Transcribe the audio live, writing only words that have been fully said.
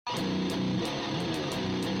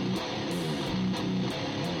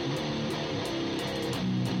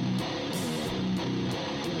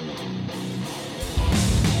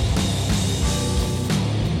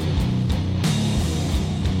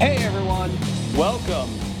Welcome.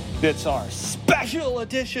 It's our special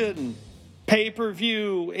edition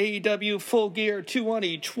pay-per-view AEW Full Gear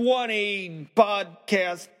 2020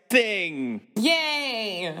 podcast thing.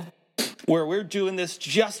 Yay! Where we're doing this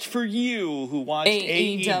just for you who watched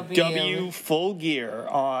AEW Full Gear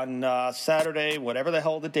on Saturday, whatever the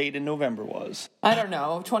hell the date in November was. I don't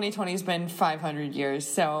know. 2020's been 500 years,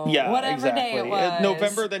 so yeah, whatever exactly. day it was.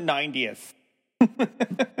 November the 90th.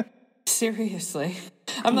 Seriously.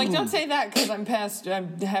 I'm like, don't say that because I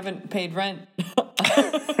haven't paid rent. The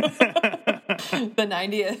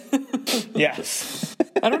 90th. Yes.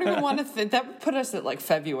 I don't even want to that would put us at like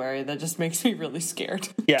February. That just makes me really scared.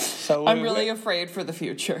 Yeah, so I'm really afraid for the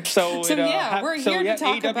future. So we're here to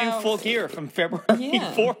talk AEW about Full Gear from February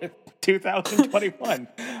 4th, 2021.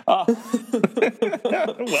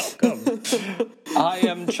 Welcome. I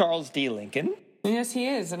am Charles D. Lincoln. Yes, he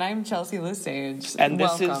is, and I'm Chelsea LeSage. And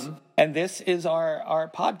welcome. This is our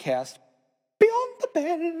podcast, Beyond the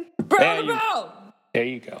Bell. Beyond the Bell! There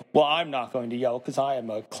you go. Well, I'm not going to yell because I am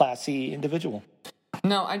a classy individual.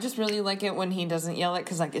 No, I just really like it when he doesn't yell it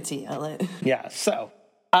because I get to yell it. Yeah, so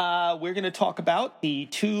we're going to talk about the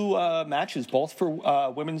two matches, both for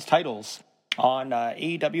women's titles on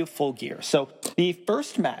AEW Full Gear. So the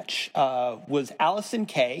first match was Allyson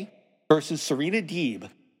Kaye versus Serena Deeb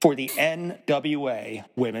for the NWA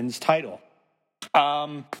women's title.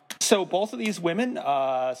 So both of these women,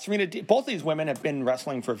 both of these women have been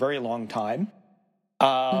wrestling for a very long time.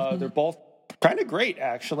 They're both kind of great,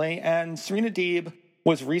 actually. And Serena Deeb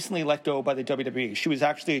was recently let go by the WWE. She was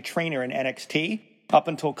actually a trainer in NXT up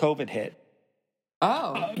until COVID hit.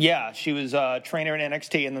 Oh. Yeah, she was a trainer in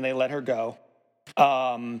NXT, and then they let her go.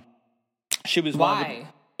 She was Why?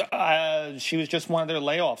 She was just one of their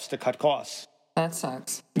layoffs to cut costs. That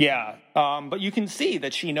sucks. Yeah, but you can see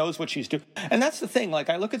that she knows what she's doing. And that's the thing. Like,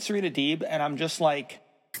 I look at Serena Deeb, and I'm just like,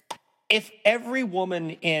 if every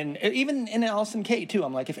woman even in Allyson Kaye, too,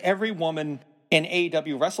 I'm like, if every woman in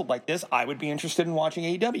AEW wrestled like this, I would be interested in watching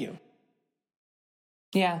AEW.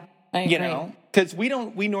 Yeah, I agree. You know, because we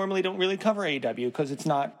normally don't really cover AEW because it's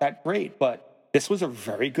not that great. But this was a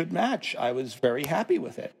very good match. I was very happy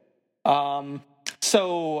with it.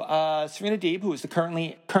 So Serena Deeb, who is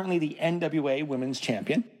currently the NWA Women's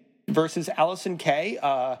Champion, versus Allyson Kaye,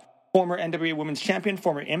 former NWA Women's Champion,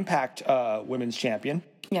 former Impact Women's Champion.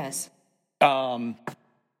 Yes. Allyson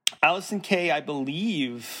Kaye, I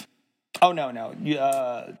believe. Oh no,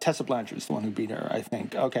 Tessa Blanchard is the one who beat her, I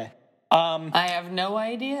think. Okay. I have no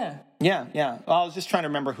idea. Yeah. Well, I was just trying to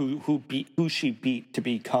remember who she beat to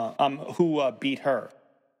become who beat her.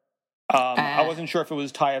 I wasn't sure if it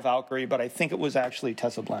was Taya Valkyrie, but I think it was actually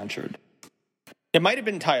Tessa Blanchard. It might have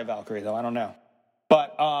been Taya Valkyrie, though. I don't know.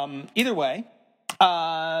 But either way,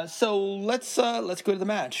 so let's go to the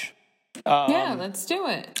match. Yeah, let's do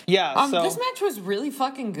it. Yeah. This match was really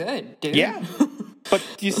fucking good, dude. Yeah. But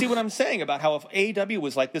do you see what I'm saying about how if AEW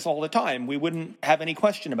was like this all the time, we wouldn't have any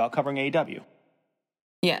question about covering AEW?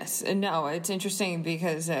 Yes. And no, it's interesting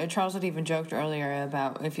because Charles had even joked earlier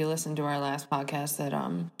about, if you listen to our last podcast,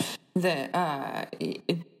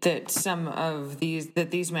 that some of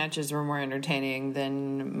these matches were more entertaining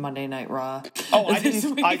than Monday Night Raw. Oh,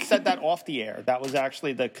 I said that off the air. That was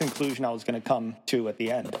actually the conclusion I was going to come to at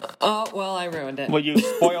the end. Oh, well, I ruined it. Well, you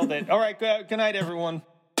spoiled it. All right, good night, everyone.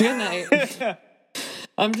 Good night.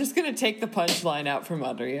 I'm just gonna take the punchline out from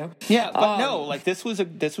under you. Yeah, but no, like this was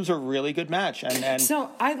a really good match, and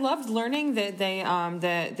so I loved learning that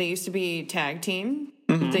they used to be tag team.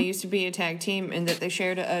 Mm-hmm. They used to be a tag team, and that they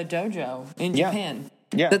shared a dojo in Japan.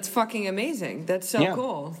 Yeah, that's fucking amazing. That's so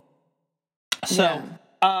cool. So,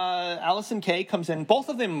 Allyson Kaye comes in. Both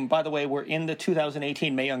of them, by the way, were in the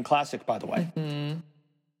 2018 Mae Young Classic. By the way. Mm-hmm.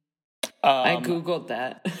 I Googled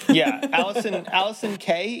that. Yeah, Allyson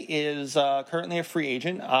Kaye is currently a free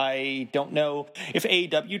agent. I don't know if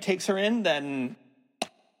AEW takes her in, then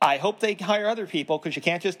I hope they hire other people because you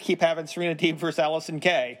can't just keep having Serena Deeb versus Allyson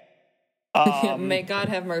Kaye. May God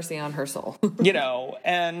have mercy on her soul. You know,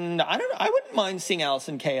 and I wouldn't mind seeing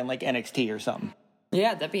Allyson Kaye in like NXT or something.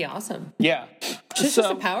 Yeah, that'd be awesome. Yeah. She's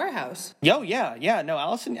just a powerhouse. Yo, yeah. No,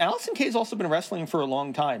 Allyson Kaye's also been wrestling for a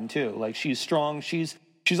long time too. Like, she's strong. She's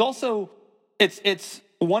also, it's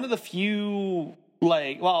one of the few,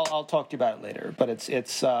 like, well, I'll talk to you about it later, but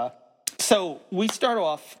it's so we start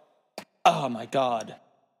off, oh my God.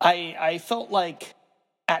 I felt like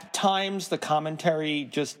at times the commentary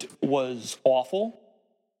just was awful.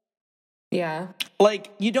 Yeah.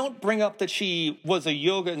 Like, you don't bring up that she was a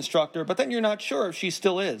yoga instructor, but then you're not sure if she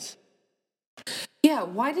still is. Yeah,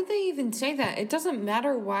 why did they even say that? It doesn't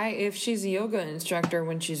matter if she's a yoga instructor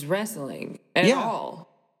when she's wrestling at all.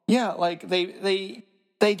 Yeah, like they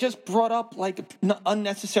they just brought up like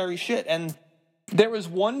unnecessary shit. And there was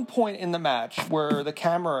one point in the match where the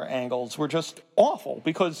camera angles were just awful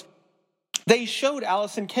because they showed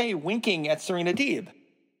Allyson Kaye winking at Serena Deeb.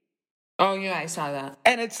 Oh, yeah, I saw that.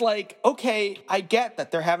 And it's like, okay, I get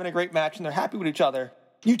that they're having a great match and they're happy with each other.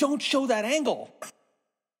 You don't show that angle.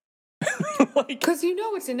 Because you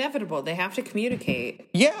know it's inevitable. They have to communicate.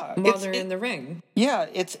 Yeah, while they're in the ring. Yeah,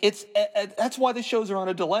 it's that's why the shows are on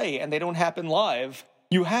a delay and they don't happen live.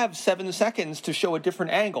 You have 7 seconds to show a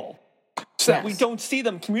different angle so that we don't see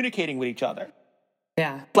them communicating with each other.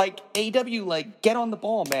 Yeah, like AEW, like get on the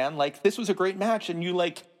ball, man. Like this was a great match, and you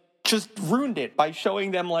like just ruined it by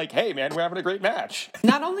showing them like, hey, man, we're having a great match.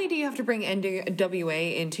 Not only do you have to bring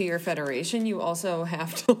NWA into your federation, you also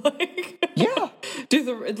have to do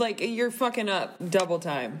the you're fucking up double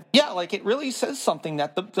time. Yeah, like it really says something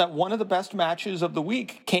that that one of the best matches of the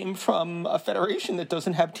week came from a federation that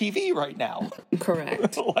doesn't have TV right now.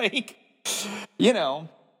 Correct. Like, you know.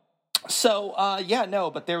 So,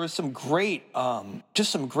 but there was some great,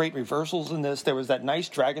 just some great reversals in this. There was that nice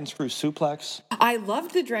dragon screw suplex. I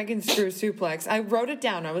loved the dragon screw suplex. I wrote it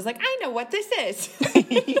down. I was like, I know what this is.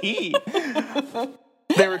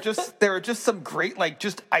 There were just some great,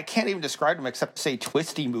 I can't even describe them except to say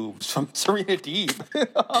twisty moves from Serena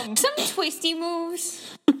Deeb. Some twisty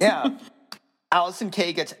moves. Yeah. Allyson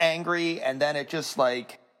Kaye gets angry, and then it just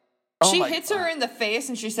she hits her in the face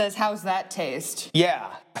and she says, how's that taste?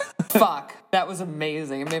 Yeah. Fuck. That was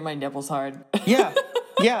amazing. It made my nipples hard. Yeah.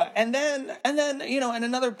 Yeah. And then, and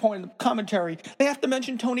another point in the commentary, they have to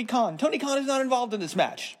mention Tony Khan. Tony Khan is not involved in this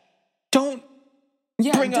match. Didn't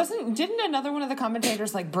another one of the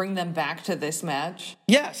commentators bring them back to this match?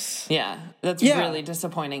 Yes. Yeah. That's really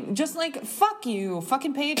disappointing. Just fuck you.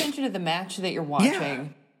 Fucking pay attention to the match that you're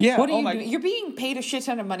watching. Yeah. What are you doing? You're being paid a shit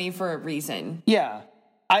ton of money for a reason. Yeah.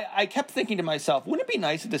 I kept thinking to myself, wouldn't it be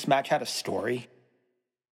nice if this match had a story?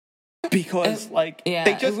 Because,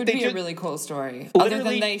 it would be a really cool story. Other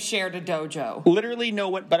than they shared a dojo. Literally no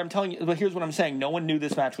one, but I'm telling you, but here's what I'm saying. No one knew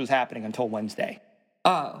this match was happening until Wednesday.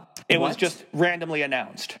 Oh. It was just randomly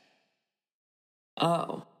announced.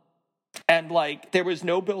 Oh. And, there was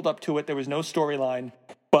no build up to it. There was no storyline.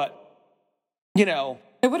 But, It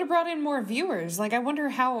would have brought in more viewers. I wonder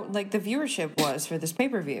how, the viewership was for this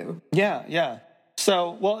pay-per-view. Yeah, yeah.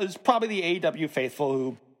 So, it's probably the AEW faithful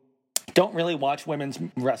who don't really watch women's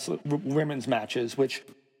matches, which,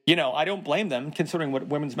 I don't blame them considering what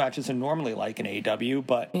women's matches are normally like in AEW.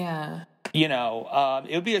 But, yeah,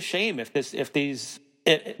 it would be a shame if these.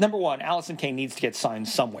 Number one, Allyson Kaye needs to get signed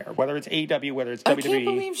somewhere, whether it's AEW, whether it's WWE. I can't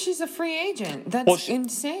believe she's a free agent. That's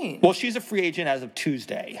insane. Well, she's a free agent as of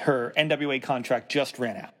Tuesday. Her NWA contract just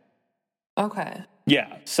ran out. Okay.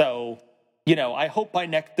 Yeah, so. I hope by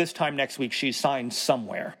this time next week she's signed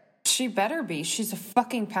somewhere. She better be. She's a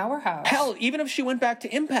fucking powerhouse. Hell, even if she went back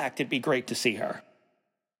to Impact, it'd be great to see her.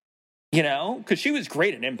 Because she was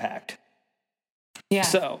great at Impact. Yeah,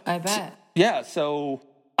 so I bet. Yeah, so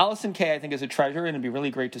Allyson Kaye, I think, is a treasure, and it'd be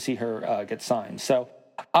really great to see her get signed. So,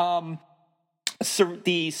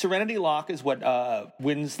 the Serenity Lock is what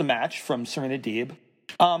wins the match from Serena Deeb.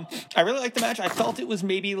 I really liked the match. I felt it was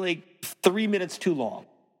maybe 3 minutes too long.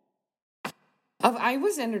 I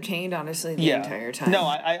was entertained, honestly, the entire time. No,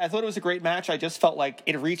 I thought it was a great match. I just felt like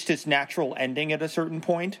it reached its natural ending at a certain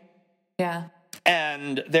point. Yeah.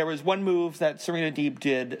 And there was one move that Serena Deeb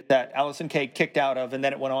did that Allyson Kaye kicked out of, and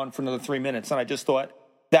then it went on for another 3 minutes. And I just thought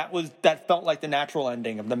that felt like the natural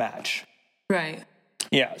ending of the match. Right.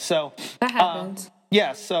 Yeah, so... That happens.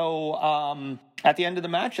 So at the end of the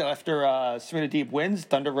match, after Serena Deeb wins,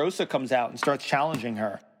 Thunder Rosa comes out and starts challenging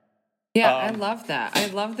her. Yeah, I love that. I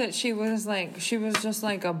love that she was just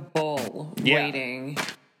like a bull waiting.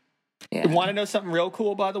 Yeah. You want to know something real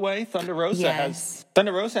cool, by the way? Thunder Rosa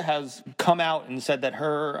has come out and said that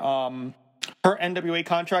her NWA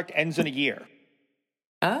contract ends in a year.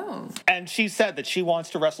 Oh. And she said that she wants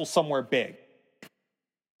to wrestle somewhere big.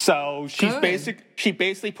 So she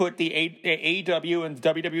basically put the AEW and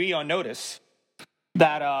WWE on notice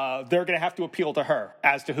that they're going to have to appeal to her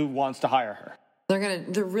as to who wants to hire her.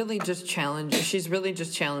 They're really just she's really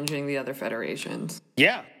just challenging the other federations.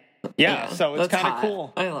 Yeah. So it's kind of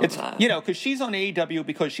cool. I love that. Because she's on AEW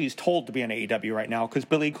because she's told to be on AEW right now because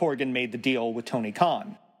Billy Corgan made the deal with Tony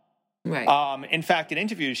Khan. Right. In fact, in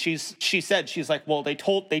interviews, she said, she's like, well, they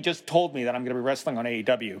just told me that I'm going to be wrestling on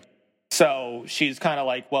AEW. So she's kind of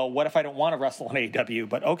like, well, what if I don't want to wrestle on AEW?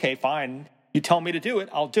 But okay, fine. You tell me to do it,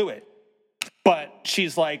 I'll do it. But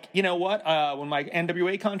she's like, you know what? When my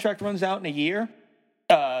NWA contract runs out in a year,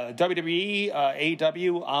 WWE,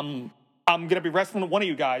 AEW, I'm going to be wrestling with one of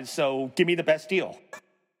you guys, so give me the best deal.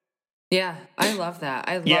 Yeah, I love that.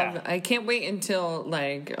 I can't wait until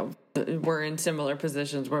like we're in similar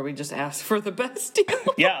positions where we just ask for the best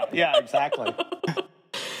deal. Yeah, exactly.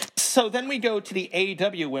 So then we go to the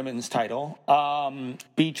AEW women's title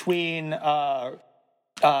between Hikaru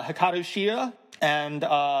Shida and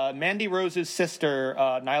Mandy Rose's sister,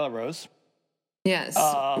 Nyla Rose. Yes,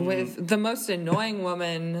 with the most annoying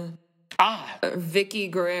woman, Vicky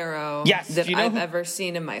Guerrero, that I've ever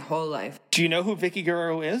seen in my whole life. Do you know who Vicky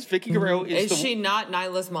Guerrero is? Vicky Guerrero is she not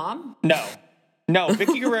Nyla's mom? No.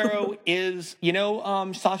 Vicky Guerrero is,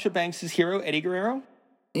 Sasha Banks' hero, Eddie Guerrero?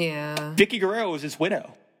 Yeah. Vicky Guerrero is his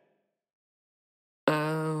widow.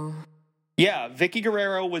 Oh. Yeah, Vicky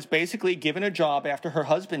Guerrero was basically given a job after her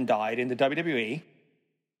husband died in the WWE,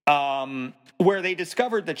 where they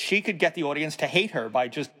discovered that she could get the audience to hate her by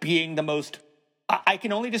just being the most... I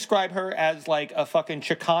can only describe her as like a fucking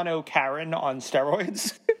Chicano Karen on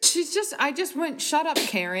steroids. I just went, shut up,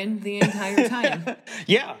 Karen, the entire time.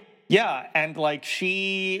 Yeah, and like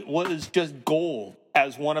she was just gold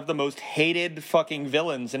as one of the most hated fucking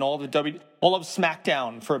villains in all of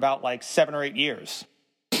SmackDown for about like 7 or 8 years.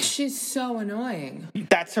 She's so annoying.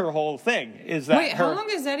 That's her whole thing. Wait, how long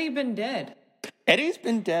has Eddie been dead? Eddie's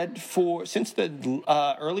been dead since the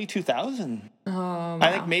early 2000s. Oh, wow.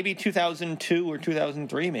 I think maybe 2002 or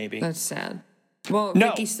 2003, maybe. That's sad. Well,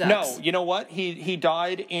 Vicky sucks. No, you know what? He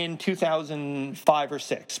died in 2005 or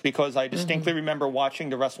 6 because I distinctly remember watching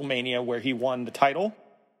the WrestleMania where he won the title,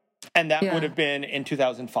 and that would have been in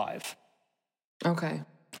 2005. Okay.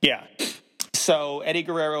 Yeah. So Eddie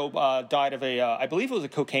Guerrero died of I believe it was a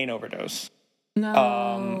cocaine overdose.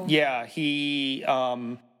 No. Yeah, he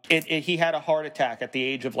had a heart attack at the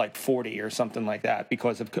age of like 40 or something like that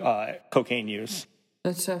because of cocaine use.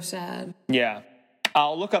 That's so sad. Yeah.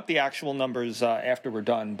 I'll look up the actual numbers after we're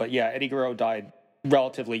done. But yeah, Eddie Guerrero died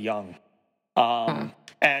relatively young.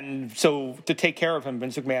 And so to take care of him,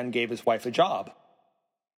 Vince McMahon gave his wife a job.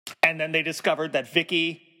 And then they discovered that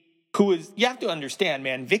Vicky, you have to understand,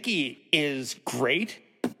 man, Vicky is great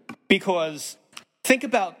because think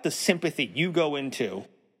about the sympathy you go into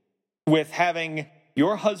with having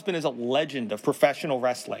your husband is a legend of professional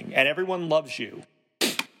wrestling and everyone loves you.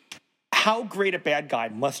 How great a bad guy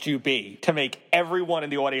must you be to make everyone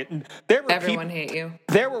in the audience... Everyone hate you.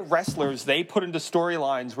 There were wrestlers they put into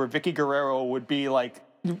storylines where Vicky Guerrero would be like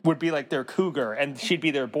their cougar and she'd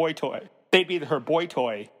be their boy toy. They'd be her boy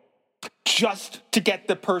toy just to get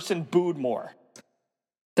the person booed more.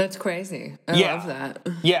 That's crazy. I love that.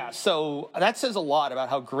 Yeah, so that says a lot about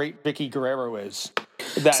how great Vicky Guerrero is.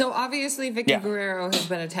 So obviously Vicky Guerrero has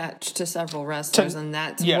been attached to several wrestlers, and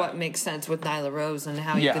that's what makes sense with Nyla Rose and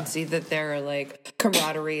how you can see that their like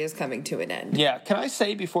camaraderie is coming to an end. Yeah, can I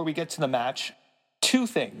say before we get to the match, 2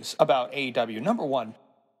 things about AEW. Number 1,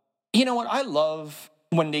 you know what? I love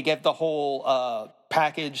when they get the whole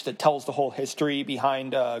package that tells the whole history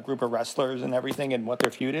behind a group of wrestlers and everything and what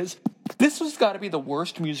their feud is. This has got to be the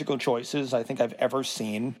worst musical choices I think I've ever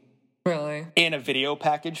seen. Really? In a video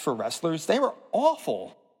package for wrestlers. They were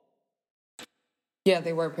awful. Yeah,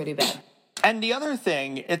 they were pretty bad. And the other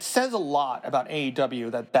thing, it says a lot about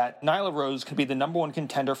AEW that Nyla Rose could be the number 1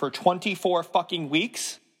 contender for 24 fucking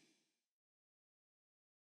weeks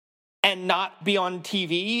and not be on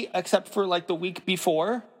TV except for like the week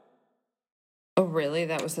before. Oh, really?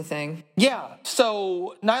 That was the thing? Yeah.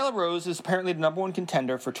 So Nyla Rose is apparently the number 1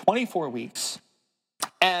 contender for 24 weeks.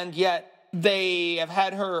 And yet they have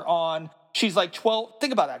had her on, she's like 12,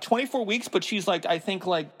 think about that, 24 weeks, but she's like, I think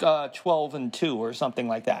like 12-2 or something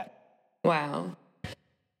like that. Wow.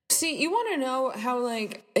 See, you want to know how,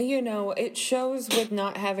 like, it shows with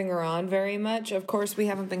not having her on very much. Of course, we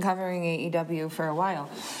haven't been covering AEW for a while.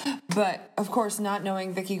 But, of course, not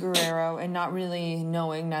knowing Vicky Guerrero and not really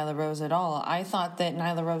knowing Nyla Rose at all, I thought that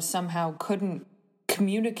Nyla Rose somehow couldn't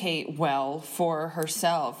communicate well for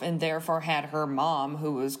herself and therefore had her mom,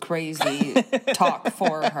 who was crazy, talk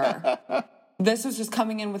for her. This was just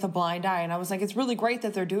coming in with a blind eye, and I was like, it's really great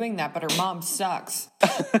that they're doing that, but her mom sucks.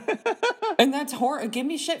 And that's horrible. Give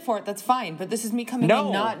me shit for it. That's fine. But this is me coming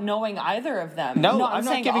in not knowing either of them. No, I'm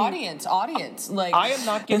saying audience. Like, I am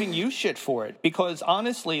not giving you shit for it because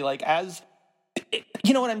honestly, like,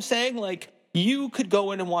 you know what I'm saying? Like, you could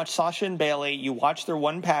go in and watch Sasha and Bayley. You watch their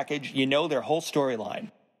one package. You know their whole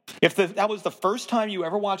storyline. If that was the first time you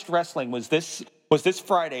ever watched wrestling, was this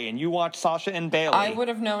Friday, and you watched Sasha and Bayley, I would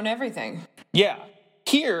have known everything. Yeah.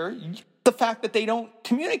 Here, the fact that they don't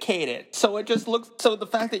communicate it, so it just looks. So the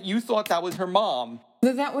fact that you thought that was her mom.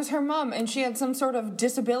 That was her mom, and she had some sort of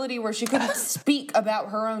disability where she couldn't speak about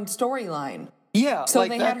her own storyline. Yeah. So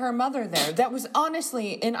they had her mother there. That was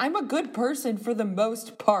honestly, and I'm a good person for the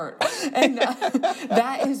most part. And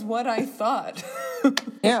that is what I thought.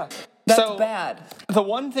 Yeah. That's bad. The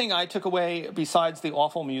one thing I took away, besides the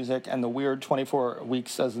awful music and the weird 24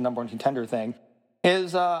 weeks as the number one contender thing,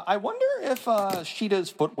 is I wonder if Shida's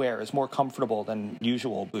footwear is more comfortable than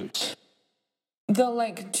usual boots.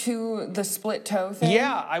 The split toe thing?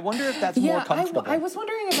 Yeah, I wonder if that's more comfortable. I was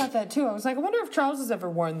wondering about that too. I was like, I wonder if Charles has ever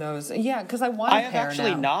worn those. Yeah, because I want a pair now. I have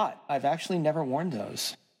actually not. I've actually never worn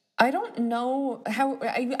those. I don't know how.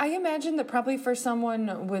 I imagine that probably for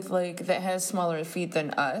someone with that has smaller feet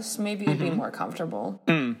than us, maybe it'd be more comfortable.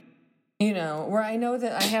 You know, where I know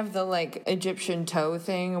that I have the Egyptian toe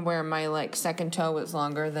thing, where my second toe is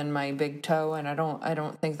longer than my big toe, and I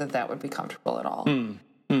don't think that would be comfortable at all.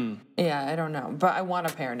 Yeah, I don't know, but I want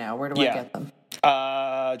a pair now. Where do I get them?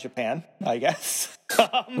 Japan, I guess.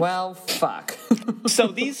 Well, fuck. So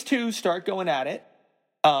these two start going at it.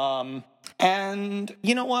 And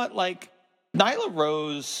you know what? Nyla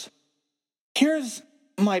Rose, here's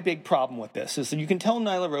my big problem with this, is that you can tell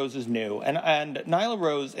Nyla Rose is new. And Nyla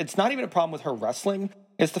Rose, it's not even a problem with her wrestling.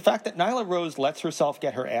 It's the fact that Nyla Rose lets herself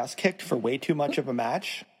get her ass kicked for way too much of a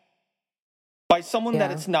match by someone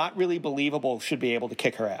that it's not really believable should be able to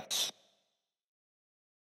kick her ass.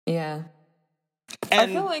 Yeah. And I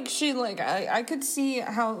feel like she, I could see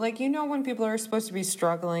how, when people are supposed to be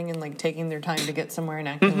struggling and, taking their time to get somewhere and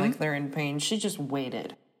acting like they're in pain, she just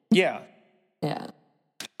waited. Yeah. Yeah.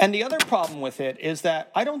 And the other problem with it is that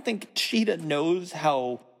I don't think Shida knows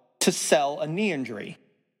how to sell a knee injury.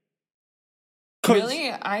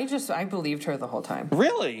 Really? I believed her the whole time.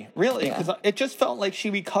 Really? Really? Because it just felt like she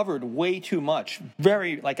recovered way too much,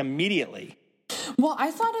 very, immediately. Well, I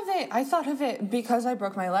thought of it because I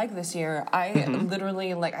broke my leg this year. I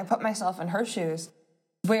literally, I put myself in her shoes,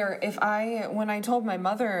 where when I told my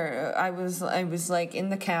mother I was in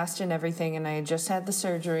the cast and everything, and I had just had the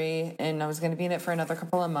surgery and I was going to be in it for another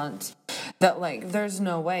couple of months, that there's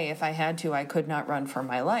no way, if I had to, I could not run for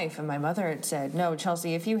my life. And my mother had said, no,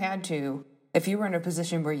 Chelsea, if you were in a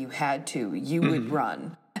position where you had to, you would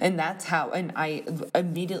run. And that's how, and I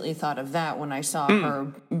immediately thought of that when I saw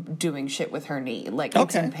her doing shit with her knee.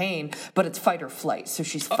 It's in pain, but it's fight or flight, so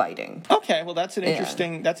she's fighting. Okay, well that's an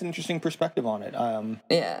interesting perspective on it.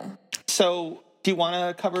 Yeah. So, do you want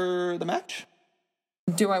to cover the match?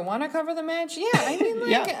 Do I want to cover the match? Yeah,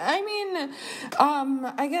 I mean,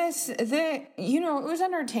 I guess that, it was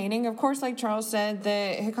entertaining. Of course, like Charles said,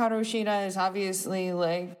 the Hikaru Shida is obviously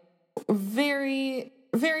very,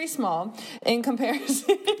 very small in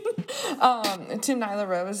comparison to Nyla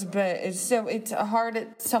Rose, but it's hard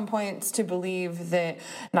at some points to believe that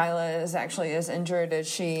Nyla is actually as injured as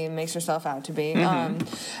she makes herself out to be. But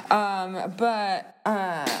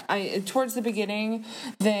towards the beginning,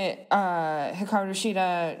 that Hikaru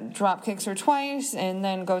Shida drop kicks her twice and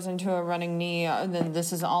then goes into a running knee, and then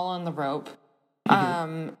this is all on the rope.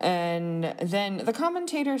 And then the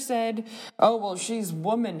commentator said, "Oh well, she's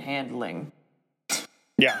woman handling."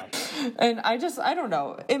 Yeah. And I don't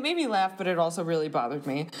know. It made me laugh, but it also really bothered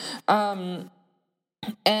me. And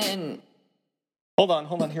hold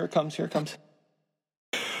on. Here it comes.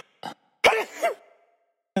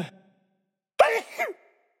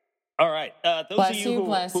 All right. Bless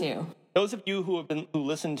you. Those of you who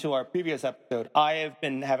listened to our previous episode, I have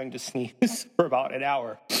been having to sneeze for about an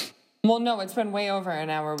hour. Well, no, it's been way over an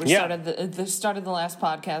hour. We started the last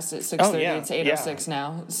podcast at 6:30. It's 8:06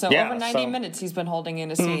 now. So over 90 minutes he's been holding in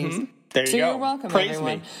a sneeze. There you go. You're welcome,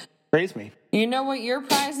 everyone. Praise me. You know what your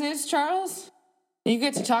prize is, Charles? You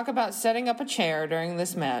get to talk about setting up a chair during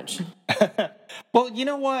this match. Well, you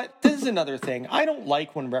know what? This is another thing. I don't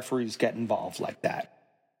like when referees get involved like that.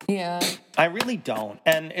 Yeah. I really don't.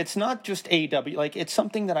 And it's not just AEW. It's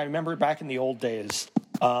something that I remember back in the old days,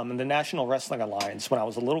 in the National Wrestling Alliance when I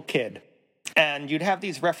was a little kid. And you'd have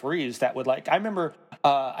these referees that would I remember,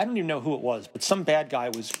 I don't even know who it was, but some bad guy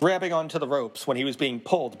was grabbing onto the ropes when he was being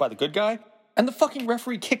pulled by the good guy, and the fucking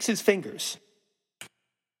referee kicks his fingers.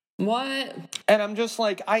 What? And I'm just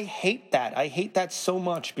I hate that. I hate that so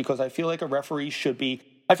much because I feel like a referee should be,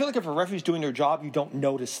 I feel like if a referee's doing their job, you don't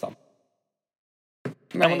notice them.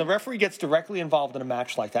 Right. And when the referee gets directly involved in a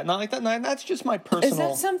match like that, not like that, that's just my personal... Is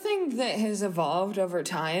that something that has evolved over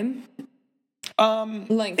time?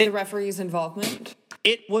 The referee's involvement?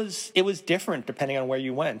 It was different depending on where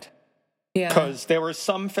you went. Yeah. Because there were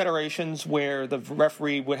some federations where the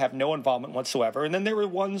referee would have no involvement whatsoever, and then there were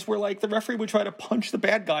ones where the referee would try to punch the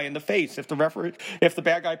bad guy in the face if the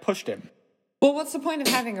bad guy pushed him. Well, what's the point of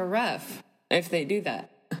having a ref if they do that?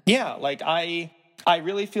 Yeah, I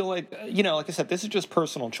really feel like I said, this is just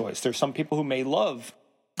personal choice. There's some people who may love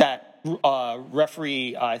that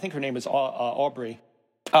referee, I think her name is Aubrey.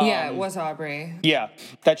 Yeah, it was Aubrey. Yeah,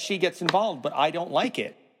 that she gets involved, but I don't like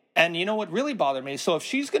it. And you know what really bothered me? So if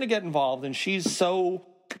she's going to get involved and she's so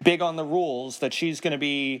big on the rules that she's going to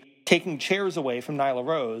be taking chairs away from Nyla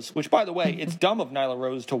Rose, which, by the way, it's dumb of Nyla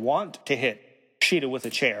Rose to want to hit Shida with a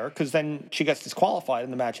chair because then she gets disqualified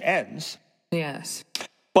and the match ends. Yes.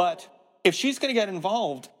 But if she's going to get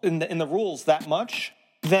involved in the rules that much,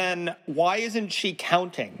 then why isn't she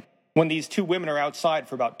counting when these two women are outside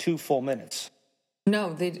for about 2 full minutes?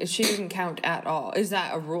 No, she didn't count at all. Is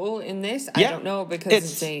that a rule in this? Yeah, I don't know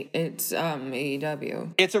because it's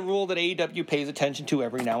AEW. It's a rule that AEW pays attention to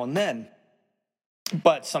every now and then.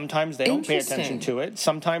 But sometimes they don't pay attention to it.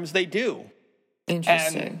 Sometimes they do.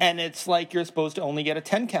 Interesting. And it's like you're supposed to only get a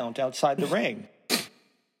 10 count outside the ring.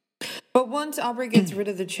 But once Aubrey gets rid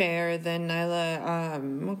of the chair, then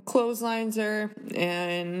Nyla clotheslines her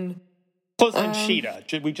and clothesline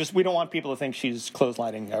Shida. We don't want people to think she's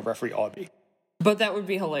clotheslining referee Aubrey. But that would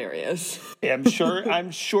be hilarious. Yeah, I'm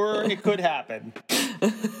sure it could happen.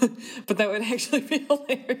 But that would actually be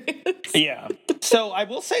hilarious. Yeah. So I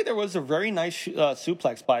will say there was a very nice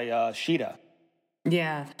suplex by Shida.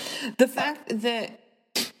 Yeah. The fact that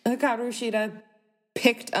Hikaru Shida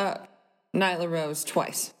picked up Nyla Rose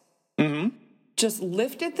twice. Mm-hmm. Just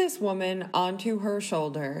lifted this woman onto her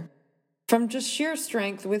shoulder from just sheer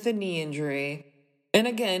strength with a knee injury. And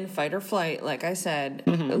again, fight or flight, like I said.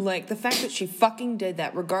 Mm-hmm. Like, the fact that she fucking did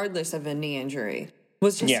that regardless of a knee injury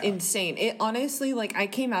was just insane. It honestly, like, I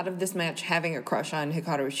came out of this match having a crush on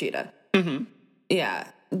Hikaru Shida. Mm-hmm. Yeah.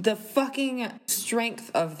 The fucking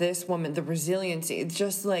strength of this woman, the resiliency,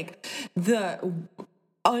 just like the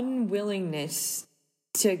unwillingness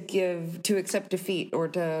to accept defeat or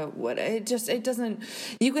it doesn't,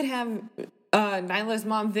 you could have Nyla's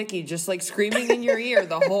mom Vicky just like screaming in your ear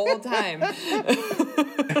the whole time.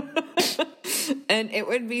 And it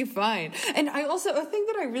would be fine. And a thing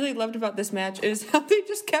that I really loved about this match is how they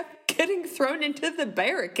just kept getting thrown into the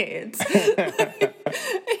barricades.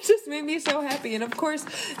 It just made me so happy. And of course,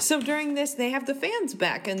 so during this, they have the fans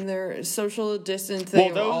back and their social distance.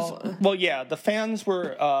 The fans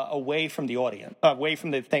were away from the audience, away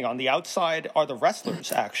from the thing. On the outside are the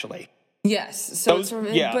wrestlers, actually. Yes, so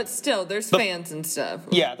but still, there's fans and stuff.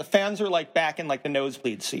 Yeah, the fans are like back in like the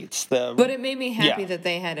nosebleed seats. But it made me happy that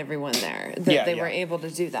they had everyone there, that they were able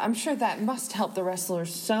to do that. I'm sure that must help the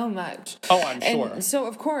wrestlers so much. Oh, I'm sure. And so,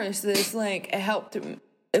 of course, this helped,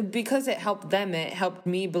 because it helped them, it helped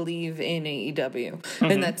me believe in AEW. Mm-hmm.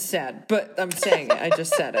 And that's sad, but I'm saying it, I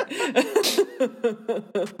just said it.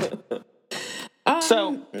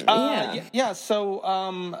 So I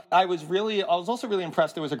was also really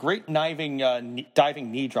impressed. There was a great diving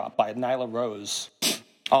knee drop by Nyla Rose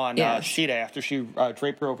on Shida after she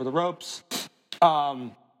draped her over the ropes.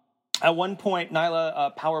 At one point,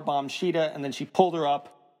 Nyla powerbombed Shida, and then she pulled her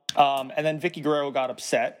up, and then Vicky Guerrero got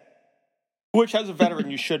upset, which as a veteran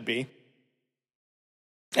you should be.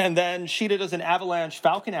 And then Shida does an avalanche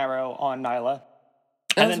Falcon Arrow on Nyla.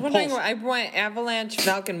 I was wondering where I went avalanche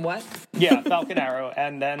Falcon what? Yeah, Falcon Arrow.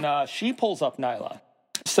 And then she pulls up Nyla.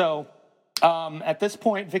 So at this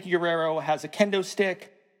point, Vicky Guerrero has a kendo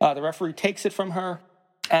stick. The referee takes it from her.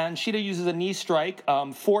 And Shida uses a knee strike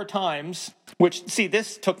 4 times, which, see,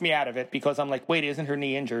 this took me out of it because I'm like, wait, isn't her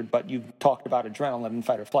knee injured? But you talked about adrenaline and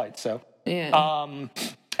fight or flight. So, yeah.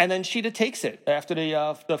 And then Shida takes it after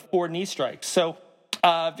the 4 knee strikes. So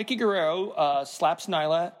Vicky Guerrero slaps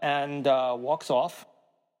Nyla and walks off.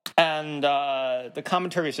 And the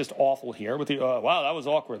commentary is just awful here with the, wow, that was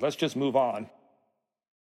awkward. Let's just move on.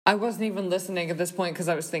 I wasn't even listening at this point because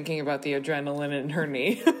I was thinking about the adrenaline in her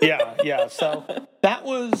knee. Yeah. So that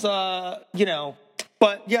was, so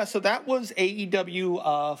that was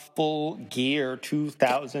AEW Full Gear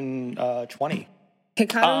 2020.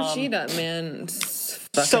 Hikaru Shida, man.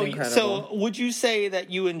 Incredible. So would you say that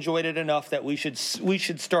you enjoyed it enough that we should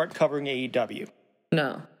start covering AEW?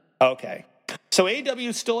 No. Okay. So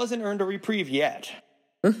AEW still hasn't earned a reprieve yet.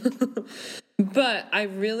 But I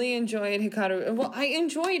really enjoyed Hikaru. Well, I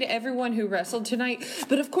enjoyed everyone who wrestled tonight.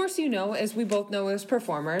 But of course, as we both know as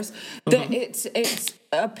performers, that it's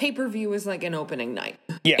a pay-per-view is like an opening night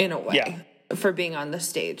in a way for being on the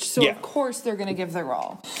stage. So of course they're going to give their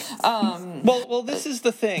all. Well, this is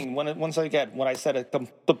the thing. When I said it,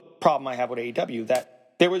 the problem I have with AEW,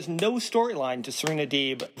 that there was no storyline to Serena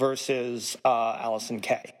Deeb versus Allyson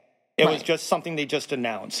Kaye. It was just something they just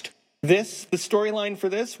announced. The storyline for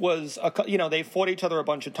this was, they fought each other a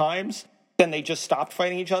bunch of times. Then they just stopped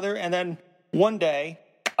fighting each other. And then one day,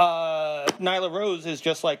 Nyla Rose is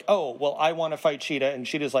just like, oh, well, I want to fight Shida. And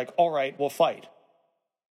Shida's like, all right, we'll fight.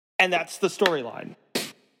 And that's the storyline.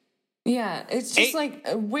 Yeah, it's just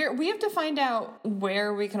we have to find out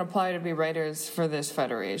where we can apply to be writers for this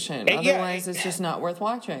federation. Otherwise, it's just not worth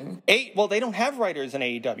watching. Well, they don't have writers in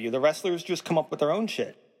AEW. The wrestlers just come up with their own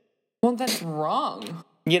shit. Well, that's wrong.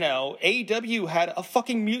 AEW had a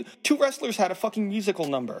fucking... two wrestlers had a fucking musical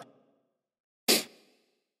number.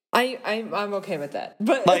 I'm okay with that.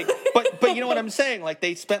 But but you know what I'm saying? Like,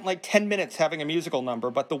 they spent 10 minutes having a musical number,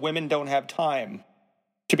 but the women don't have time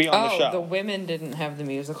to be on the show. Oh, the women didn't have the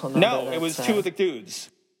musical number. No, it was two of the dudes.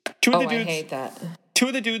 I hate that. Two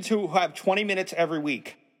of the dudes who have 20 minutes every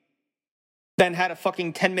week then had a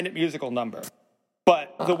fucking 10-minute musical number.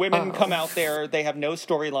 But the women come out there, they have no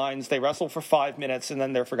storylines, they wrestle for 5 minutes, and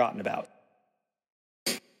then they're forgotten about.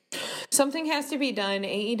 Something has to be done.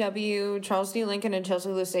 AEW, Charles D. Lincoln, and Chelsea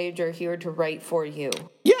LeSage are here to write for you.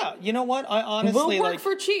 Yeah, you know what? I honestly we'll work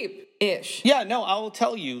for cheap-ish. Yeah, no, I will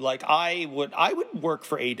tell you, I would work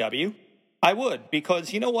for AEW. I would,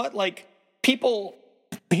 because you know what? People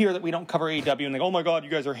hear that we don't cover AEW and they go, oh my God, you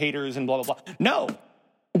guys are haters and blah, blah, blah. No,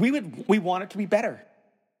 we want it to be better.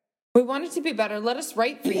 We want it to be better. Let us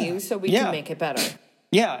write for you so we can make it better.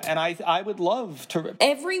 Yeah, and I would love to...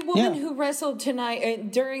 Every woman who wrestled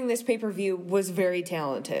tonight during this pay-per-view was very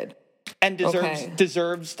talented. And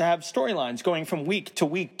deserves to have storylines going from week to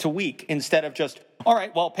week to week instead of just, all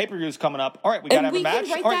right, well, pay-per-view's coming up. All right, we got to have a match. And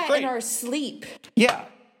we can write that in our sleep. Yeah.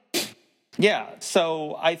 Yeah,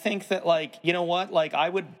 so I think that, you know what? I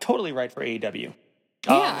would totally write for AEW.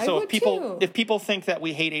 Yeah, so I would too. If people think that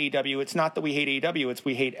we hate AEW, it's not that we hate AEW, it's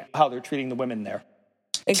we hate how they're treating the women there.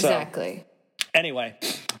 Exactly. Anyway,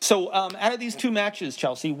 so out of these two matches,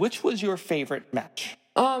 Chelsea, which was your favorite match?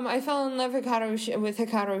 I fell in love with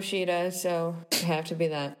Hikaru Shida, so it have to be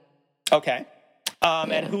that. Okay.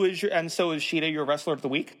 And so is Shida your wrestler of the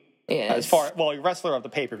week? Yes. Your wrestler of the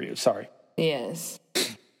pay-per-view, sorry. Yes.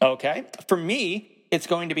 Okay. For me, it's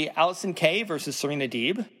going to be Allyson Kaye versus Serena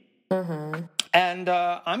Deeb. Mm-hmm. And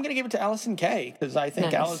I'm going to give it to Allyson Kaye because I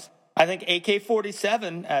think I think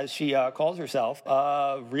AK-47, as she calls herself,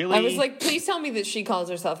 really... I was like, please tell me that she calls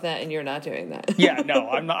herself that and you're not doing that. Yeah, no,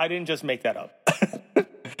 I'm not. I didn't just make that up.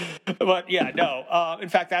 But yeah, no. In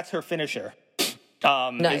fact, that's her finisher.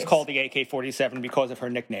 It's called the AK-47 because of her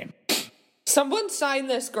nickname. Someone sign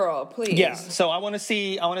this girl, please. Yeah, so I want to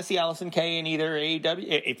see Allyson Kaye in either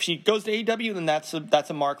AEW. If she goes to AEW, then that's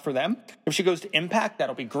a mark for them. If she goes to Impact,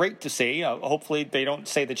 that'll be great to see. Hopefully, they don't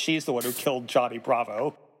say that she's the one who killed Johnny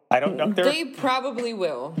Bravo. I don't know. They probably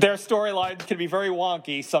will. Their storylines can be very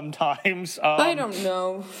wonky sometimes. I don't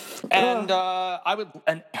know. And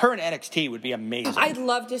her in NXT would be amazing. I'd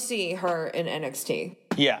love to see her in NXT.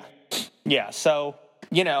 Yeah. So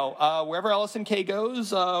wherever Allyson Kaye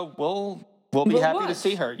goes, we'll be happy to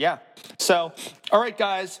see her. Yeah. So, all right,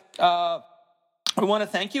 guys. We want to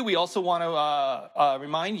thank you. We also want to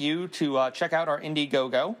remind you to check out our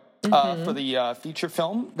Indiegogo. For the feature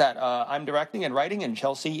film that I'm directing and writing, and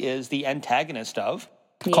Chelsea is the antagonist of,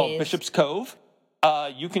 called Bishop's Cove.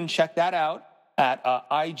 You can check that out at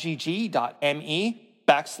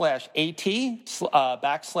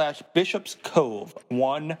igg.me/at/Bishop's Cove.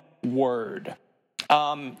 One word.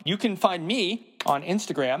 You can find me on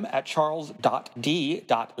Instagram at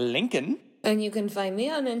charles.d.lincoln. And you can find me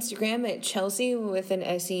on Instagram at Chelsea with an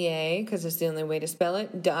SEA, because it's the only way to spell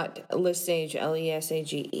it, .LeSage,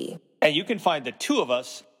 LESAGE. And you can find the two of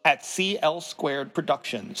us at CL Squared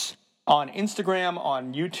Productions on Instagram,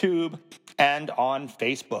 on YouTube, and on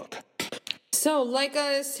Facebook. So like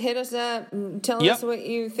us, hit us up, tell us what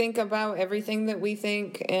you think about everything that we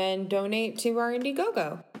think, and donate to our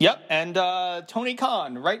Indiegogo. Yep, and Tony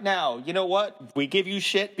Khan, right now, you know what? We give you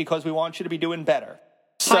shit because we want you to be doing better.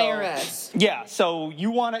 Hire us. Yeah, so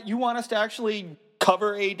you want us to actually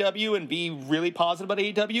cover AEW and be really positive about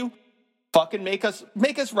AEW? Fucking make us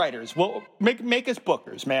writers. We'll make us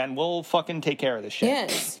bookers, man. We'll fucking take care of this shit.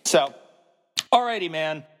 Yes. So, alrighty,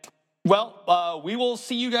 man. Well, we will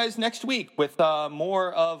see you guys next week with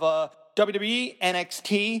more of WWE,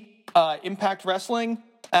 NXT, Impact Wrestling,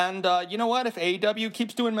 and you know what? If AEW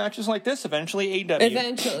keeps doing matches like this, eventually AEW.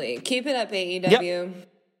 Eventually, keep it up, AEW. Yep.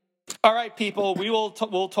 All right, people. We'll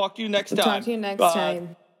talk to you next time. Talk to you next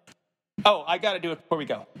time. Oh, I got to do it before we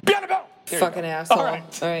go. Be on the bell. Fucking asshole. All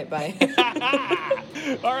right, bye.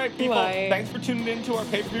 All right, people. Bye. Thanks for tuning in to our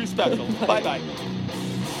pay-per-view special. Bye-bye.